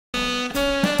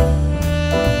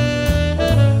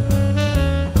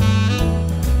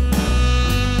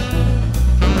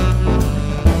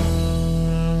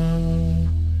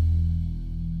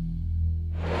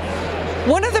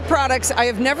products I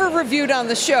have never reviewed on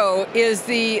the show is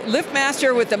the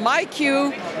LiftMaster with the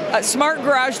myQ smart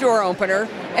garage door opener.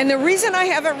 And the reason I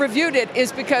haven't reviewed it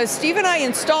is because Steve and I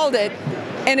installed it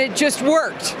and it just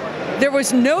worked. There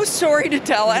was no story to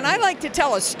tell, and I like to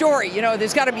tell a story. You know,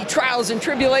 there's got to be trials and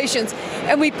tribulations.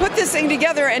 And we put this thing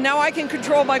together, and now I can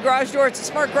control my garage door. It's a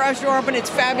smart garage door open.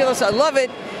 It's fabulous. I love it.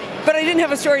 But I didn't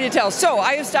have a story to tell. So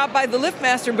I have stopped by the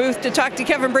LiftMaster booth to talk to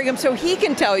Kevin Brigham so he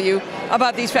can tell you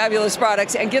about these fabulous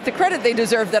products and get the credit they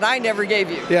deserve that I never gave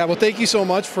you. Yeah, well, thank you so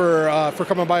much for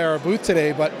coming by our booth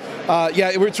today. But yeah,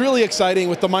 it's really exciting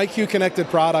with the myQ connected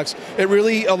products. It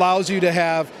really allows you to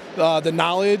have the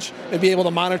knowledge and be able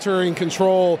to monitor and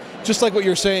control, just like what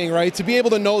you're saying, right? To be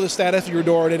able to know the status of your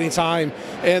door at any time.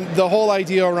 And the whole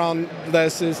idea around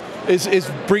this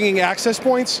is bringing access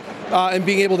points and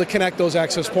being able to connect those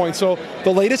access points. So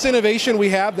the latest innovation we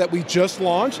have that we just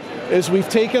launched is we've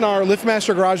taken our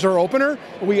LiftMaster garage door opener,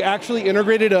 we actually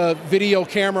integrated a video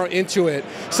camera into it.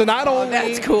 So not only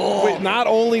that's cool. Not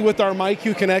only with our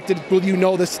myQ connected will you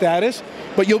know the status,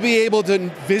 but you'll be able to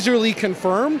visually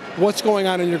confirm what's going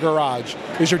on in your garage.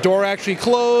 Is your door actually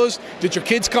closed? Did your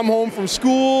kids come home from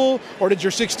school? Or did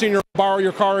your 16-year-old borrow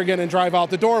your car again and drive out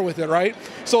the door with it, right?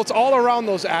 So it's all around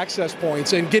those access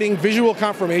points, and getting visual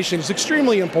confirmation is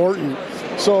extremely important.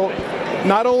 So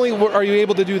not only are you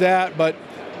able to do that, but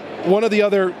one of the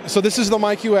other, so this is the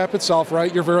myQ app itself,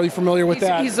 right? You're very familiar with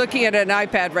that. He's looking at an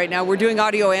iPad right now. We're doing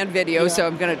audio and video, so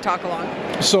I'm going to talk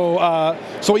along. So,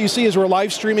 so what you see is we're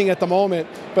live streaming at the moment,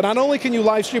 but not only can you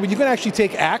live stream, but you can actually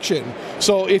take action.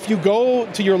 So if you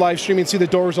go to your live stream and see the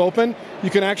doors open, you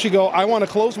can actually go, I want to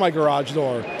close my garage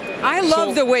door. I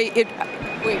love the way it,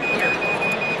 wait, here.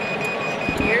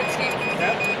 Here, Steve.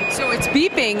 So it's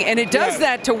beeping, and it does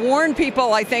that to warn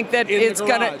people, I think, that it's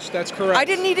going to... That's correct. I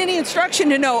didn't need any instruction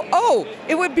to know, oh,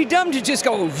 it would be dumb to just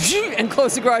go and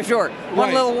close the garage door.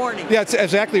 One little warning. Yeah, that's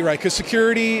exactly right, because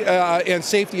security and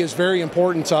safety is very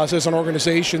important to us as an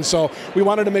organization, so we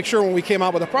wanted to make sure when we came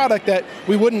out with a product that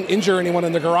we wouldn't injure anyone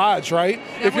in the garage, right?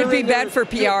 That would be bad for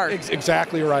PR.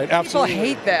 Exactly right, absolutely. People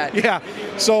hate that. Yeah,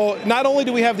 so not only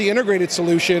do we have the integrated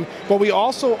solution, but we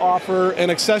also offer an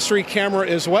accessory camera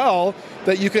as well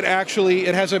that you could actually,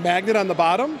 it has a magnet on the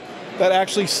bottom that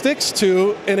actually sticks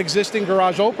to an existing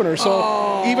garage opener.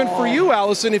 So even for you,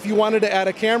 Allison, if you wanted to add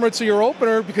a camera to your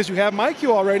opener because you have myQ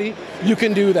already, you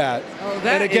can do that.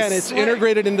 And again, it's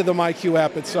integrated into the myQ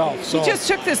app itself. So he just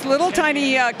took this little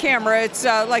tiny camera. It's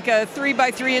like a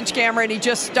 3x3 inch camera, and he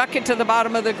just stuck it to the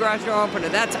bottom of the garage door opener.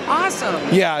 That's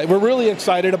awesome. Yeah, we're really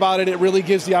excited about it. It really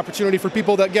gives the opportunity for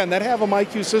people that, again, that have a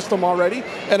myQ system already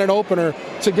and an opener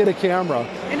to get a camera.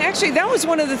 And actually, that was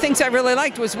one of the things I really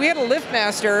liked was we had a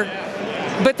LiftMaster,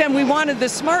 but then we wanted the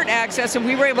smart access, and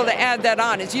we were able to add that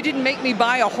on. Is you didn't make me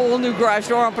buy a whole new garage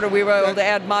door opener. We were able to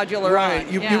add modular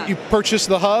on. You purchase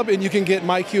the hub, and you can get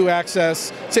myQ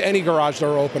access to any garage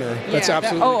door opener. That's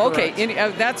absolutely correct.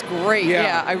 Okay. That's great.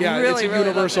 I really, it's a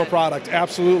universal product.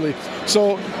 Absolutely.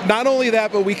 So not only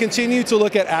that, but we continue to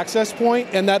look at access point,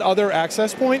 and that other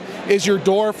access point is your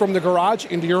door from the garage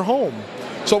into your home.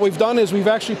 So what we've done is we've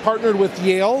actually partnered with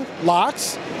Yale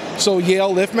locks. So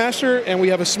Yale LiftMaster, and we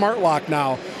have a smart lock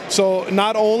now. So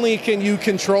not only can you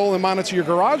control and monitor your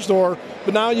garage door,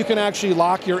 but now you can actually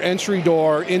lock your entry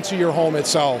door into your home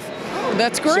itself. Oh,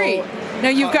 that's great. So, now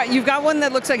you've got one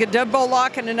that looks like a deadbolt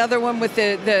lock and another one with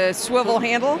the swivel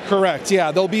handle? Correct,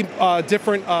 yeah. There'll be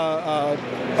different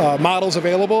models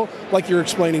available, like you're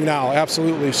explaining now,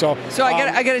 absolutely. So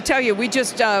I got to tell you, we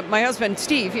just, my husband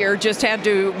Steve here just had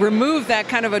to remove that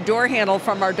kind of a door handle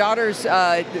from our daughter's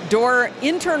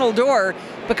internal door,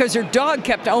 because her dog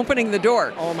kept opening the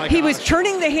door. Oh my gosh. He was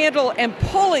turning the handle and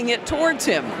pulling it towards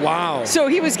him. Wow. So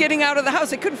he was getting out of the house.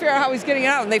 They couldn't figure out how he was getting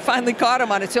out, and they finally caught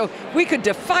him on it. So we could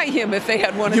defy him if they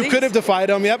had one of these. You could have defied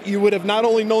him, yep. You would have not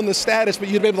only known the status, but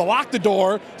you'd be able to lock the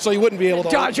door, so you wouldn't be able to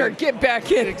Dodger, get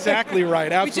back in. Exactly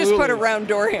right, absolutely. We just put a round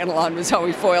door handle on was how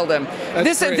we foiled him.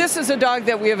 This is a dog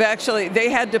that we have actually, they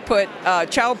had to put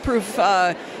child-proof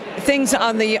things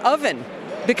on the oven,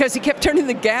 because he kept turning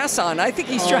the gas on. I think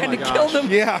he's trying to kill them.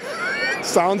 Yeah,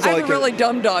 sounds like it. I'm a really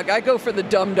dumb dog. I go for the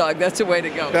dumb dog. That's the way to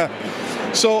go. Yeah.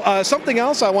 So something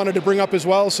else I wanted to bring up as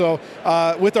well. So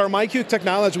with our myQ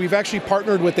technology, we've actually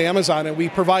partnered with Amazon, and we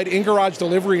provide in-garage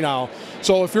delivery now.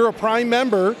 So if you're a Prime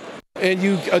member, and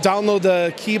you download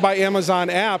the Key by Amazon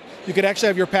app, you could actually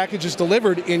have your packages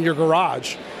delivered in your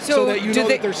garage, so that you know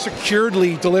that they're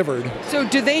securedly delivered. So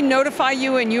do they notify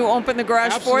you and you open the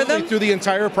garage for them? Through the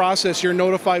entire process, you're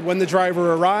notified when the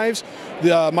driver arrives.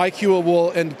 The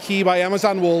myQ and Key by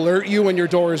Amazon will alert you when your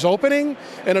door is opening,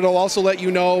 and it'll also let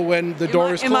you know when the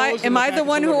door is closed. Am I the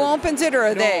one who opens it, or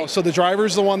are they? So the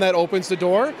driver's the one that opens the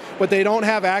door, but they don't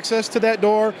have access to that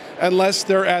door unless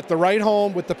they're at the right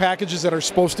home with the packages that are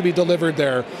supposed to be delivered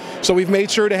there. So we've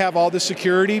made sure to have all the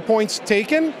security points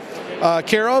taken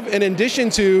care of. In addition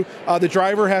to, the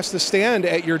driver has to stand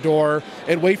at your door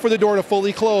and wait for the door to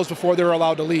fully close before they're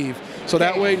allowed to leave. So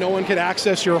that way no one can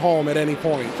access your home at any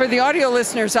point. For the audio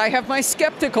listeners, I have my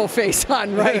skeptical face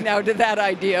on right now to that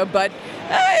idea, but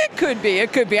it could be,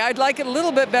 it could be. I'd like it a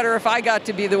little bit better if I got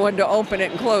to be the one to open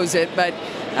it and close it, but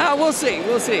we'll see,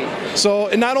 we'll see. So,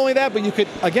 and not only that, but you could,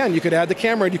 again, you could add the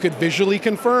camera and you could visually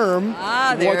confirm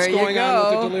what's going on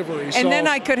with the delivery. And then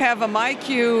I could have a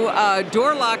myQ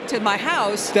door lock to my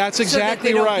house. That's exactly so that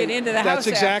they don't right. Get into the That's house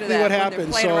exactly what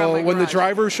happens. So when the garage.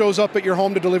 driver shows up at your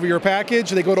home to deliver your package,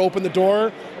 they go to open the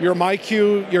door, your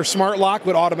myQ, your smart lock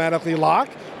would automatically lock,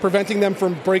 preventing them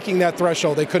from breaking that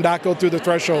threshold. They could not go through the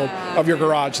threshold of your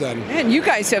garage then. And you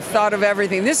guys have thought of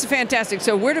everything. This is fantastic.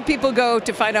 So where do people go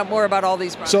to find out more about all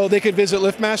these products? So they could visit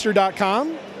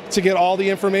liftmaster.com to get all the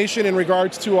information in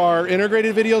regards to our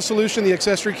integrated video solution, the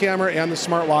accessory camera, and the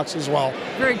smart locks as well.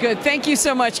 Very good. Thank you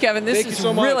so much, Kevin. This is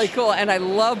really cool, and I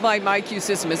love my myQ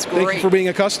system. It's great. Thank you for being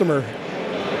a customer.